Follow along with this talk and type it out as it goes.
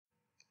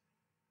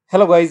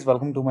Hello guys,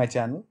 welcome to my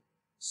channel.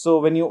 So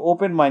when you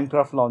open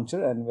Minecraft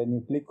launcher and when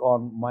you click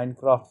on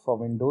Minecraft for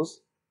Windows,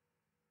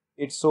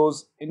 it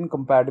shows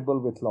incompatible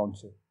with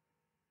launcher.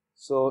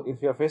 So if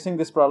you are facing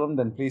this problem,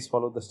 then please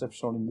follow the steps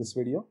shown in this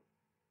video.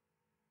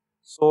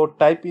 So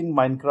type in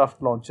Minecraft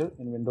launcher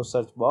in Windows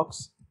search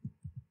box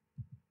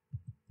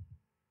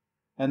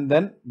and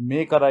then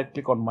make a right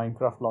click on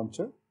Minecraft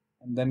launcher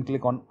and then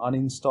click on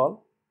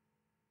uninstall.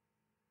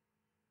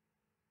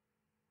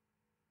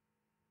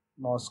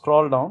 Now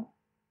scroll down.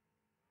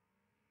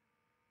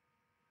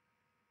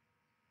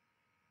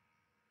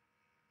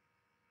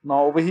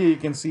 Now over here you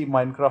can see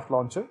Minecraft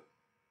launcher.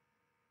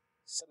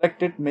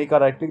 Select it, make a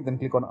right click, then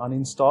click on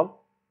uninstall.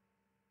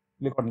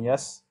 Click on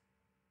yes,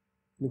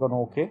 click on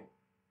OK,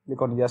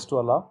 click on yes to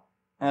allow,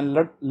 and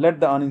let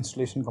the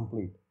uninstallation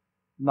complete.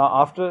 Now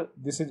after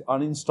this is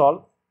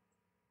uninstalled,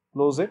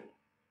 close it.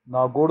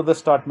 Now go to the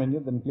start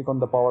menu, then click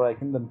on the power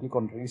icon, then click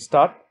on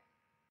restart.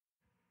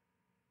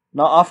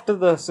 Now after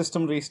the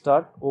system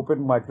restart,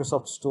 open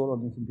Microsoft Store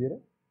on your computer.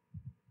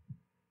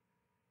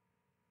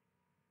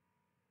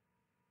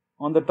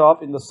 On the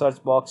top in the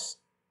search box,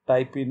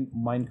 type in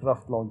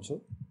Minecraft launcher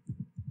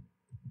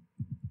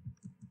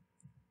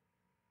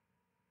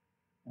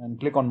and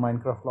click on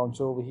Minecraft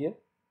launcher over here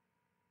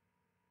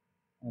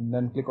and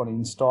then click on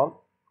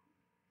install.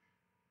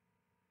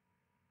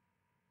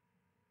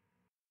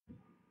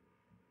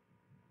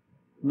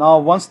 Now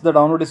once the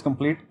download is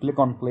complete, click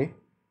on play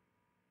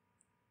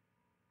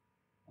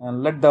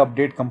and let the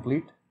update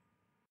complete.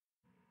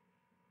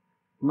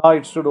 Now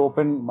it should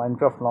open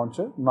Minecraft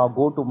launcher. Now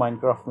go to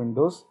Minecraft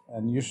Windows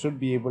and you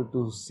should be able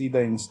to see the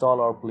install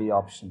or play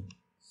option.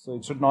 So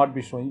it should not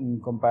be showing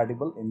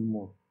incompatible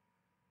anymore.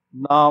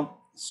 Now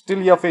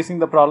still you are facing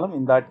the problem.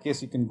 In that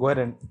case, you can go ahead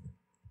and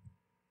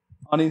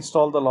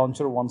uninstall the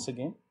launcher once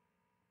again.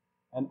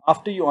 And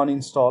after you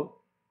uninstall,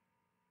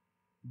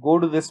 go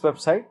to this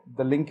website.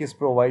 The link is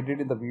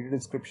provided in the video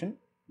description.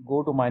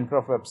 Go to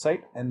Minecraft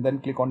website and then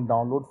click on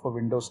download for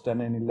Windows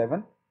 10 and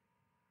 11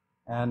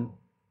 and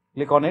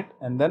click on it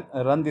and then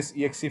run this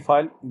exe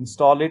file,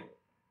 install it,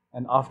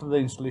 and after the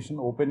installation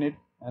open it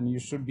and you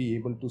should be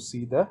able to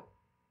see the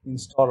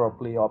install or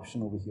play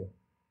option over here.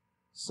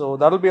 So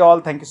that'll be all.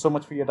 Thank you so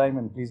much for your time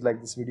and please like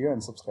this video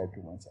and subscribe to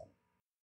my channel.